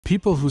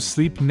People who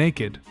sleep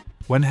naked,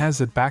 when has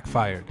it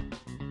backfired?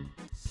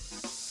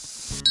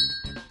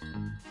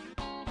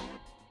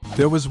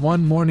 There was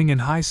one morning in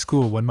high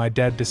school when my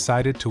dad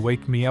decided to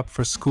wake me up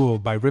for school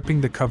by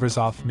ripping the covers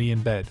off me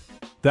in bed.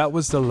 That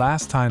was the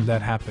last time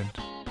that happened.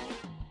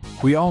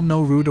 We all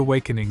know rude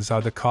awakenings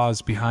are the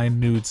cause behind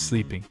nude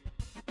sleeping.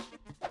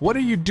 "What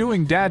are you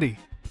doing, Daddy?"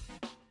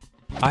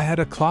 I had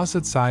a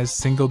closet-sized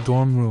single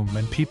dorm room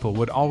and people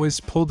would always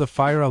pull the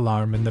fire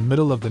alarm in the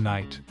middle of the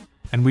night,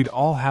 and we'd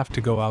all have to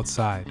go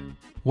outside.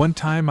 One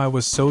time I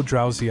was so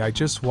drowsy I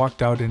just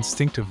walked out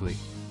instinctively,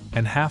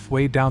 and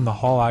halfway down the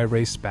hall I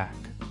raced back.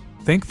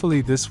 Thankfully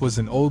this was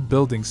an old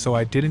building so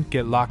I didn't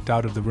get locked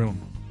out of the room.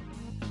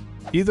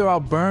 Either I'll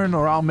burn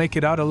or I'll make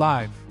it out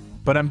alive,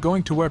 but I'm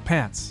going to wear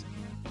pants.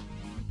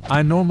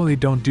 I normally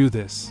don't do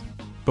this,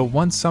 but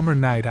one summer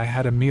night I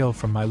had a meal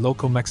from my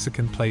local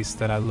Mexican place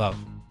that I love.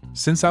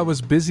 Since I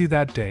was busy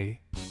that day,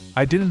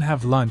 I didn't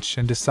have lunch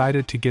and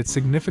decided to get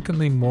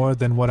significantly more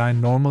than what I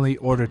normally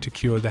order to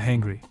cure the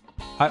hangry.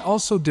 I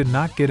also did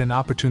not get an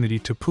opportunity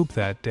to poop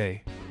that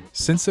day.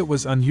 Since it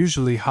was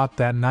unusually hot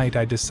that night,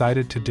 I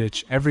decided to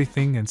ditch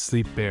everything and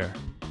sleep bare,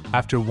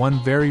 after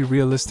one very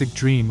realistic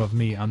dream of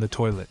me on the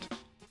toilet.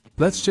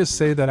 Let's just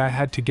say that I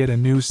had to get a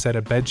new set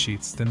of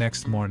bedsheets the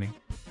next morning.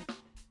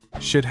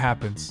 Shit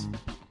happens.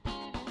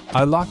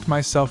 I locked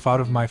myself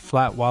out of my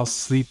flat while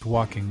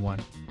sleepwalking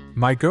one.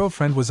 My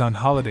girlfriend was on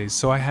holidays,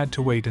 so I had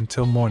to wait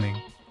until morning,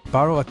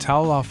 borrow a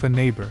towel off a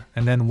neighbor,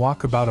 and then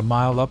walk about a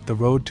mile up the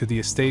road to the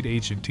estate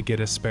agent to get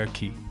a spare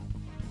key.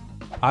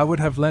 I would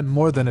have lent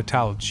more than a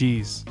towel,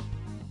 geez.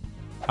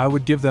 I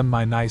would give them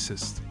my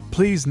nicest,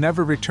 "Please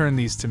never return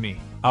these to me"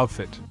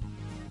 outfit.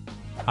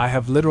 I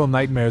have literal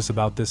nightmares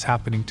about this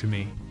happening to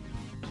me.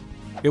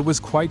 It was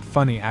quite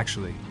funny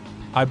actually.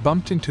 I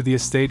bumped into the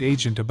estate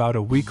agent about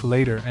a week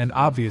later and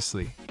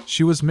obviously,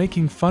 she was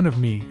making fun of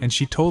me and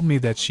she told me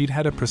that she'd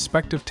had a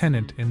prospective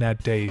tenant in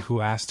that day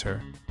who asked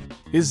her,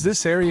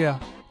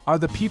 Are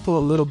the people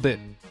a little bit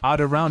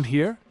odd around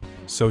here?"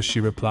 So she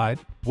replied,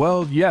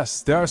 "Well,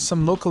 yes, there are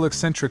some local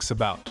eccentrics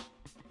about.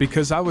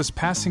 Because I was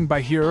passing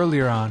by here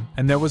earlier on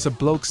and there was a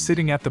bloke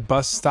sitting at the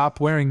bus stop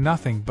wearing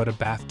nothing but a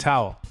bath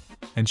towel."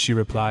 And she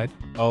replied,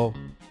 "Oh,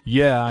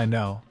 yeah, I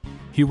know.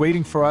 He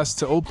waiting for us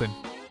to open.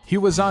 He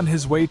was on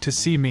his way to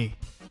see me."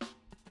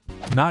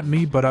 Not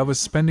me, but I was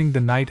spending the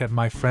night at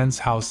my friend's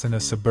house in a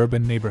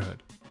suburban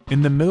neighborhood.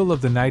 In the middle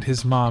of the night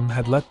his mom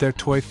had let their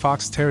toy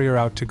fox terrier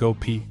out to go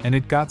pee and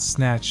it got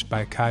snatched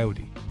by a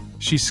coyote.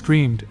 She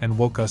screamed and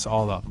woke us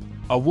all up.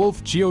 "A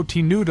wolf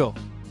GOT noodle!"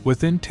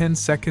 Within 10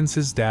 seconds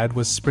his dad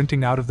was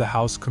sprinting out of the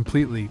house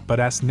completely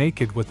butt-ass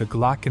naked with a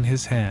Glock in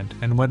his hand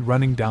and went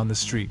running down the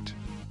street.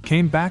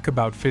 Came back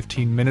about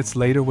 15 minutes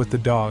later with the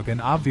dog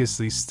and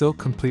obviously still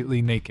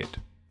completely naked.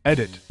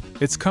 Edit.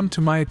 It's come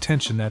to my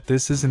attention that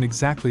this isn't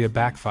exactly a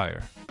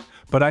backfire,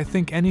 but I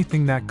think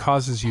anything that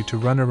causes you to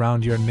run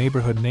around your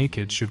neighborhood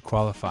naked should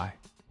qualify.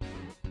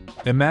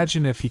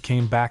 Imagine if he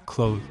came back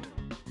clothed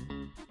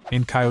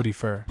in coyote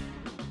fur.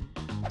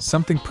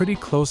 Something pretty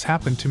close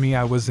happened to me.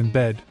 I was in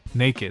bed,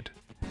 naked,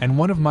 and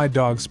one of my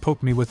dogs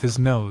poked me with his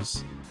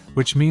nose,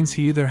 which means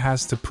he either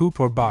has to poop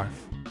or barf.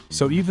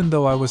 So even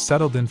though I was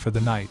settled in for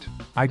the night,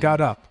 I got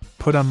up,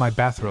 put on my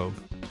bathrobe,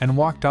 and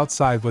walked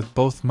outside with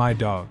both my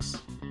dogs.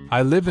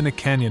 I live in a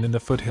canyon in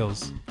the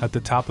foothills, at the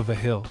top of a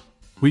hill.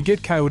 We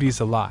get coyotes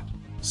a lot,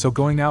 so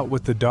going out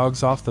with the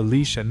dogs off the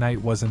leash at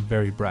night wasn't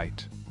very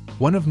bright.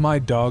 One of my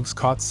dogs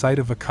caught sight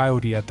of a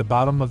coyote at the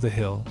bottom of the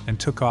hill and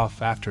took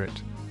off after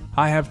it.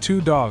 I have 2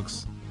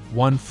 dogs,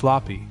 one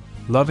Floppy,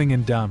 loving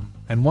and dumb,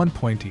 and one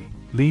Pointy,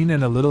 lean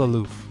and a little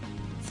aloof.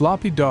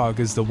 Floppy dog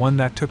is the one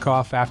that took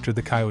off after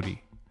the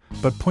coyote,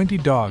 but Pointy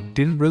dog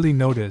didn't really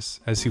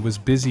notice as he was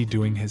busy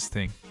doing his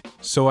thing.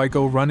 So I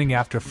go running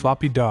after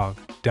Floppy dog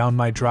down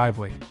my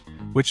driveway,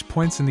 which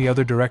points in the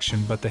other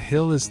direction, but the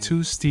hill is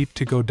too steep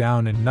to go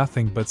down in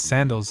nothing but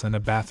sandals and a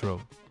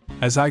bathrobe.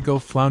 As I go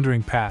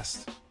floundering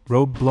past,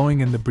 robe blowing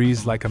in the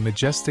breeze like a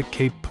majestic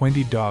cape,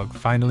 Pointy dog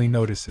finally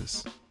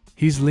notices.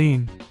 He's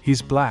lean,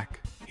 he's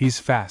black, he's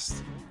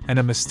fast, and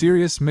a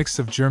mysterious mix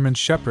of German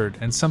Shepherd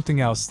and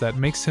something else that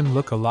makes him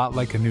look a lot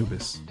like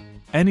Anubis.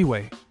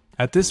 Anyway,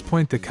 at this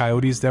point the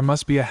coyotes, there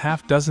must be a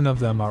half dozen of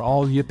them, are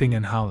all yipping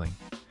and howling,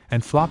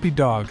 and Floppy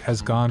dog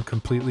has gone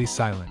completely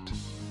silent.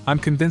 I'm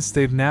convinced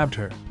they've nabbed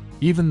her,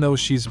 even though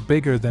she's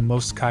bigger than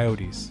most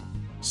coyotes.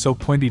 So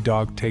Pointy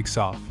dog takes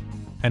off,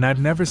 and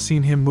I've never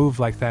seen him move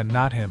like that,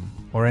 not him,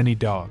 or any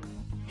dog.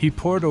 He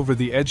poured over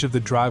the edge of the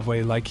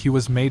driveway like he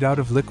was made out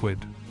of liquid.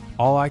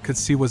 All I could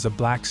see was a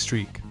black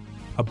streak,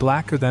 a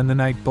blacker than the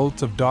night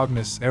bolt of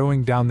dogness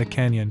arrowing down the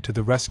canyon to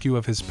the rescue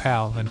of his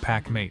pal and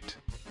pack mate.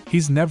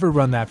 He's never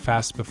run that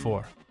fast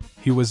before.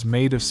 He was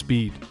made of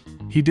speed.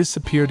 He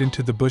disappeared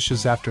into the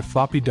bushes after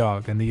Floppy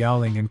dog, and the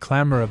yowling and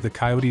clamor of the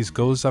coyotes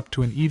goes up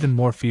to an even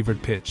more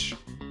fevered pitch.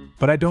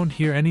 But I don't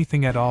hear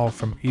anything at all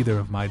from either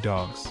of my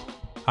dogs.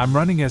 I'm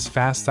running as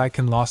fast I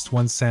can, lost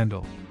one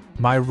sandal.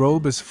 My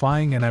robe is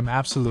flying and I'm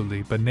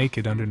absolutely but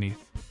naked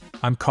underneath.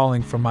 I'm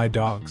calling for my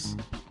dogs,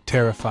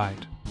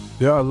 terrified.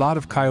 There are a lot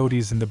of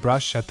coyotes in the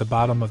brush at the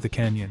bottom of the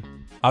canyon.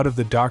 Out of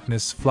the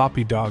darkness,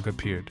 Floppy Dog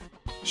appeared.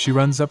 She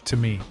runs up to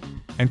me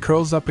and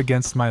curls up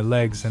against my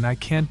legs, and I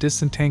can't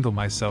disentangle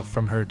myself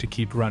from her to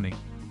keep running.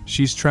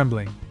 She's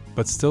trembling,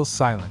 but still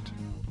silent.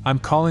 I'm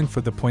calling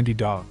for the pointy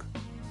dog.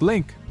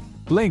 Blink!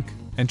 Blink!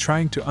 And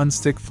trying to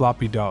unstick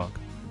Floppy Dog.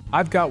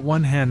 I've got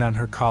one hand on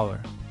her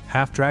collar,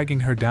 half dragging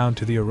her down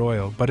to the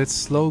arroyo, but it's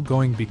slow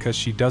going because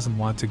she doesn't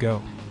want to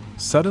go.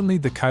 Suddenly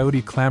the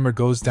coyote clamor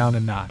goes down a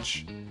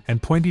notch,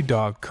 and Pointy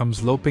Dog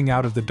comes loping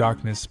out of the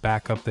darkness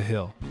back up the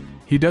hill.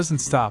 He doesn't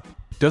stop,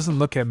 doesn't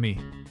look at me,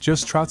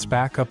 just trots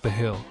back up the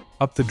hill,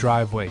 up the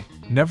driveway,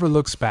 never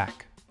looks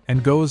back,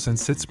 and goes and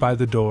sits by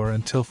the door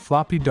until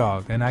Floppy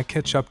Dog and I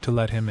catch up to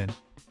let him in.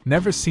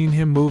 Never seen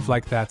him move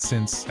like that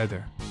since,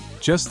 either.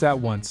 Just that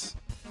once,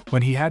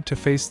 when he had to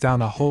face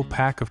down a whole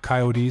pack of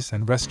coyotes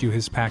and rescue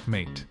his pack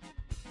mate.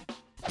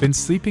 Been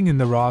sleeping in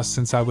the raw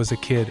since I was a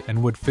kid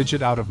and would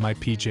fidget out of my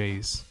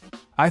PJs.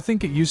 I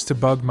think it used to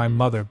bug my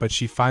mother, but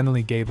she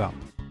finally gave up.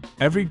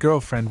 Every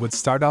girlfriend would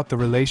start out the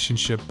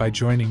relationship by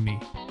joining me,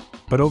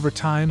 but over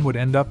time would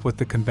end up with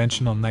the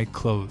conventional night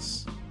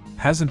clothes.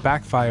 Hasn't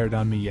backfired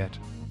on me yet.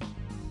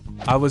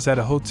 I was at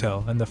a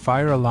hotel and the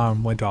fire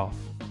alarm went off.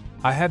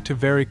 I had to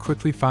very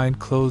quickly find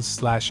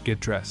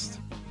clothes/get dressed.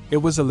 It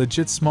was a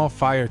legit small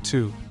fire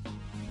too.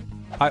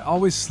 I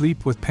always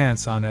sleep with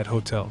pants on at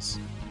hotels.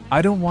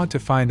 I don't want to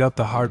find out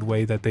the hard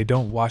way that they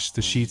don't wash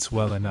the sheets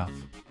well enough.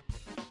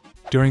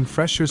 During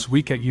Freshers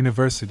Week at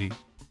university,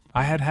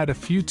 I had had a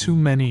few too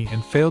many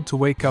and failed to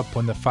wake up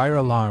when the fire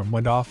alarm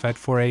went off at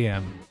 4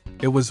 a.m.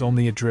 It was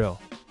only a drill.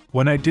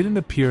 When I didn't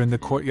appear in the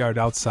courtyard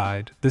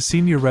outside, the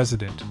senior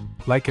resident,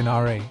 like an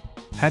RA,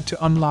 had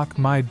to unlock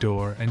my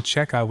door and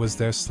check I was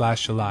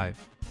there/alive.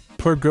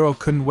 Poor girl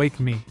couldn't wake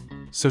me,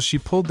 so she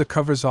pulled the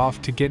covers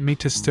off to get me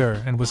to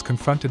stir and was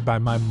confronted by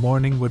my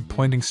morning wood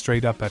pointing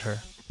straight up at her.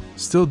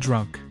 Still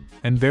drunk,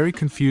 and very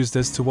confused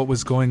as to what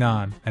was going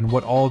on and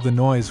what all the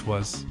noise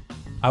was,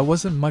 I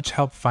wasn't much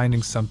help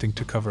finding something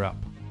to cover up.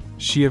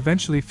 She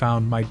eventually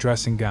found my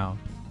dressing gown,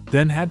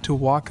 then had to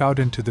walk out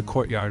into the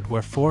courtyard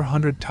where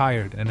 400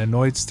 tired and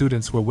annoyed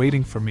students were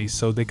waiting for me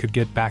so they could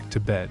get back to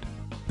bed.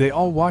 They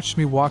all watched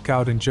me walk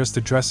out in just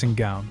a dressing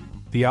gown,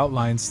 the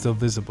outlines still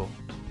visible.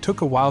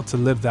 Took a while to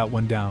live that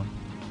one down.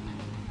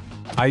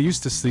 I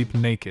used to sleep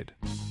naked.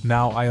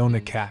 Now I own a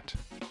cat.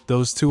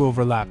 Those two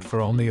overlapped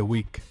for only a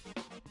week.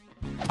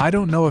 I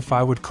don't know if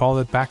I would call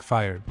it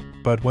backfired,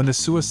 but when the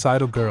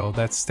suicidal girl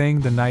that's staying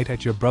the night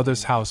at your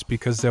brother's house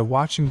because they're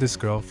watching this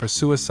girl for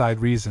suicide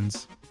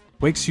reasons,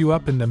 wakes you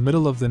up in the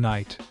middle of the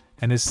night,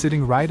 and is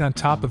sitting right on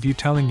top of you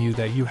telling you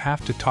that you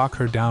have to talk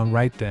her down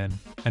right then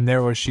and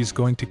there or she's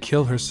going to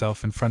kill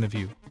herself in front of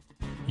you.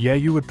 Yeah,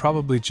 you would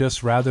probably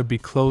just rather be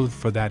clothed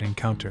for that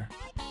encounter.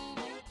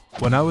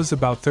 When I was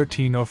about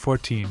 13 or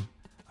 14,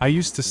 I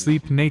used to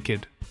sleep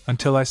naked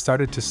until I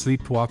started to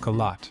sleepwalk a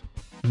lot.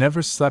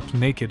 Never slept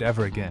naked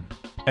ever again.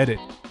 Edit.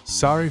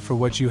 Sorry for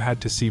what you had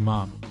to see,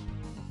 Mom.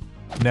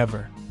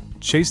 Never.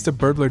 Chased a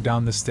burglar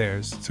down the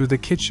stairs, through the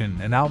kitchen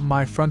and out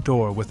my front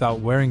door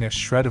without wearing a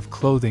shred of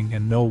clothing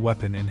and no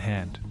weapon in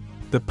hand.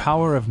 The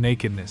power of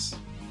nakedness.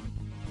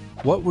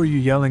 What were you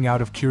yelling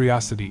out of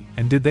curiosity,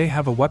 and did they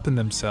have a weapon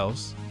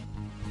themselves?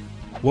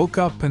 Woke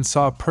up and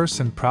saw a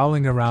person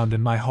prowling around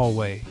in my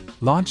hallway,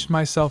 launched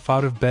myself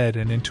out of bed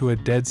and into a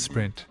dead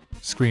sprint,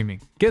 screaming,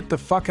 "Get the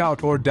fuck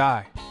out or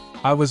die!"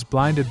 I was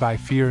blinded by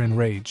fear and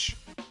rage.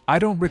 I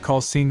don't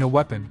recall seeing a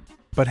weapon,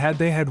 but had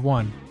they had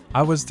one,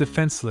 I was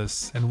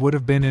defenseless and would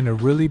have been in a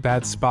really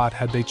bad spot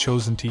had they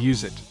chosen to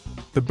use it.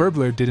 The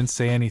burglar didn't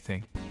say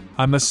anything.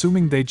 I'm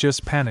assuming they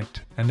just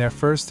panicked, and their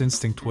first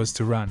instinct was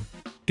to run.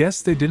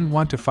 Guess they didn't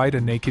want to fight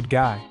a naked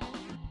guy.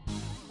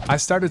 I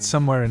started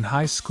somewhere in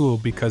high school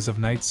because of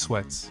night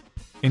sweats.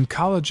 In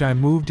college I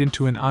moved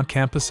into an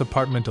on-campus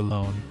apartment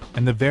alone,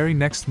 and the very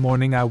next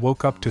morning I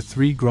woke up to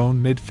 3 grown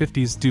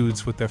mid-50s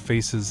dudes with their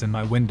faces in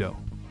my window.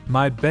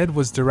 My bed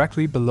was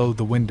directly below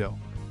the window.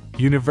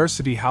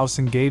 University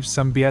housing gave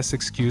some BS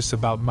excuse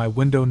about my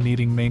window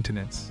needing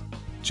maintenance.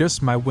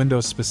 Just my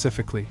window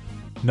specifically,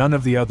 none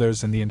of the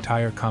others in the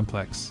entire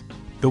complex.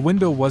 The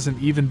window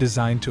wasn't even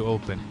designed to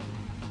open.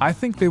 I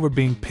think they were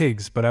being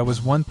pigs, but I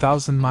was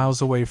 1,000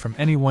 miles away from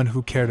anyone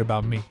who cared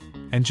about me,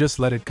 and just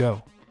let it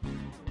go.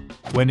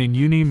 When in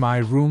uni, my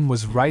room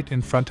was right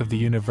in front of the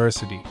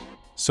university,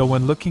 so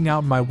when looking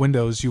out my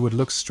windows you would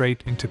look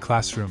straight into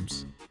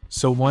classrooms.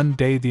 So one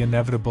day the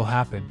inevitable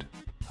happened.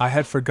 I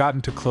had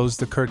forgotten to close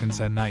the curtains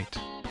at night.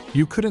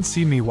 You couldn't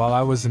see me while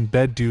I was in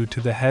bed due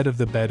to the head of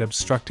the bed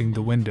obstructing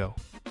the window.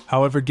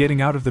 However,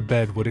 getting out of the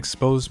bed would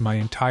expose my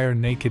entire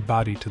naked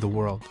body to the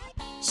world.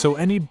 So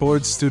any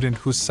bored student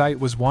whose sight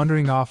was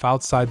wandering off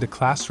outside the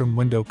classroom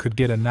window could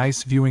get a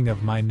nice viewing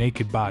of my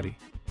naked body.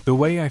 The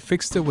way I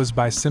fixed it was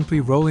by simply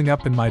rolling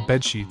up in my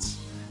bedsheets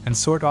and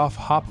sort of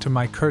hop to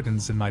my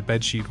curtains in my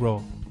bedsheet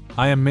roll.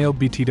 I am male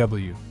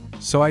BTW,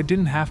 so I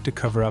didn't have to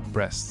cover up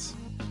breasts.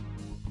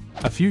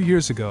 A few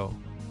years ago,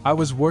 I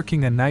was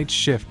working a night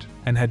shift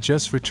and had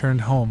just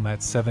returned home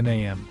at 7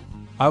 a.m.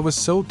 I was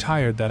so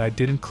tired that I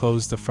didn't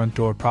close the front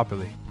door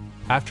properly.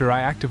 After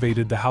I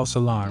activated the house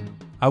alarm,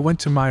 I went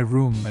to my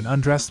room and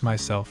undressed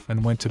myself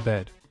and went to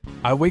bed.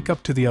 I wake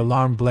up to the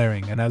alarm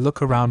blaring and I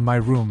look around my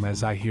room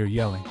as I hear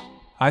yelling.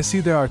 I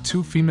see there are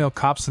 2 female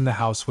cops in the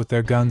house with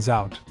their guns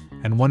out,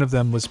 and one of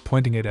them was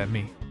pointing it at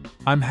me.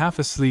 I'm half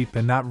asleep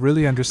and not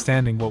really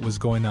understanding what was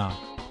going on.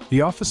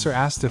 The officer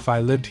asked if I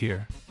lived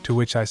here, to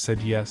which I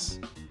said yes.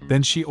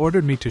 Then she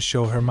ordered me to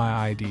show her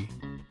my ID.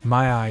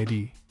 My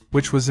ID,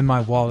 which was in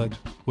my wallet,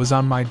 was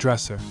on my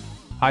dresser.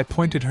 I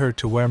pointed her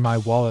to where my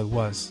wallet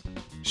was.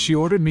 She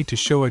ordered me to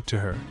show it to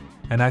her,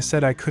 and I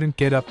said I couldn't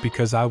get up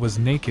because I was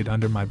naked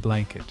under my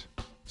blanket.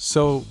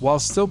 So, while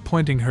still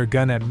pointing her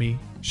gun at me,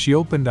 she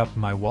opened up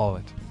my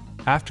wallet.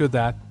 After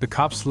that, the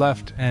cops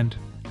left and,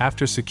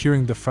 after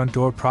securing the front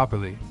door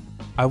properly,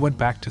 I went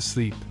back to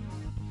sleep.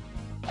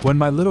 When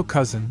my little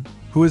cousin,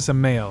 who is a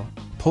male,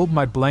 pulled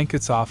my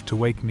blankets off to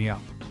wake me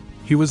up,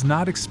 he was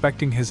not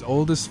expecting his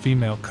oldest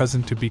female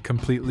cousin to be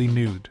completely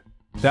nude.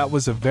 That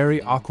was a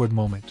very awkward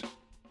moment.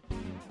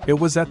 It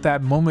was at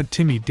that moment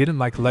Timmy didn't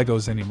like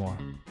Legos anymore.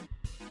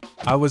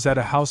 I was at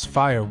a house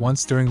fire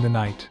once during the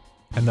night,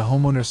 and the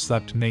homeowner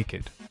slept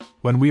naked.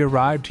 When we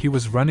arrived, he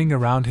was running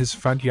around his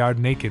front yard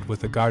naked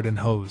with a garden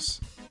hose.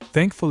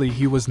 Thankfully,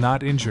 he was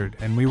not injured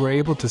and we were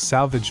able to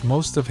salvage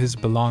most of his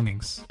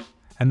belongings.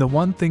 And the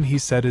one thing he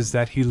said is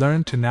that he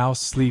learned to now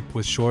sleep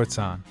with shorts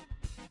on.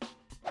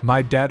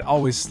 My dad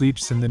always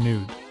sleeps in the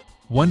nude.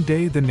 One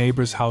day, the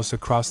neighbor's house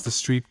across the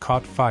street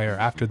caught fire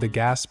after the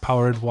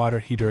gas-powered water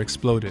heater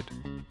exploded.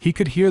 He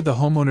could hear the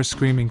homeowner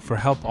screaming for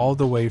help all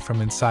the way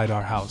from inside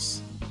our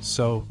house.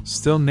 So,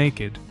 still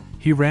naked,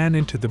 he ran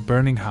into the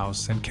burning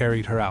house and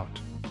carried her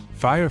out.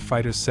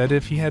 Firefighters said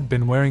if he had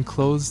been wearing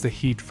clothes, the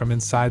heat from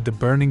inside the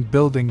burning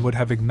building would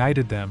have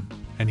ignited them,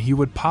 and he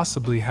would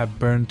possibly have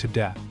burned to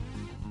death.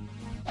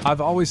 I've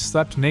always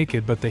slept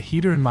naked, but the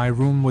heater in my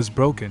room was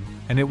broken,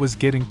 and it was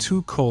getting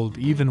too cold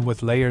even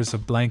with layers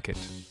of blanket.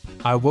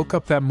 I woke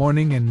up that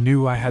morning and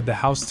knew I had the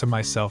house to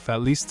myself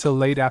at least till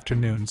late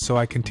afternoon, so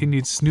I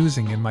continued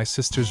snoozing in my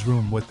sister's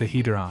room with the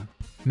heater on.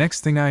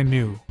 Next thing I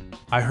knew,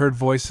 I heard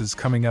voices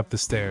coming up the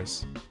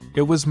stairs.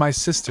 It was my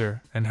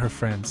sister and her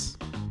friends.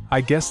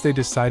 I guess they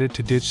decided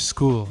to ditch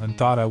school and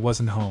thought I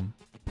wasn't home.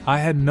 I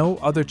had no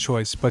other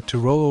choice but to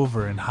roll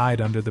over and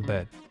hide under the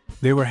bed.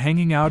 They were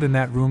hanging out in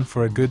that room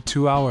for a good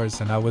 2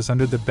 hours and I was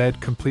under the bed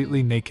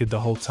completely naked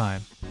the whole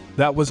time.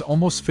 That was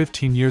almost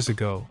 15 years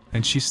ago,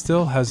 and she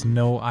still has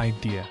no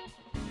idea.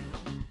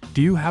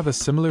 Do you have a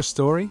similar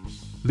story?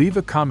 Leave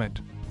a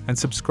comment and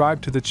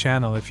subscribe to the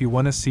channel if you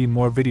want to see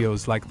more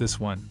videos like this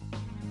one.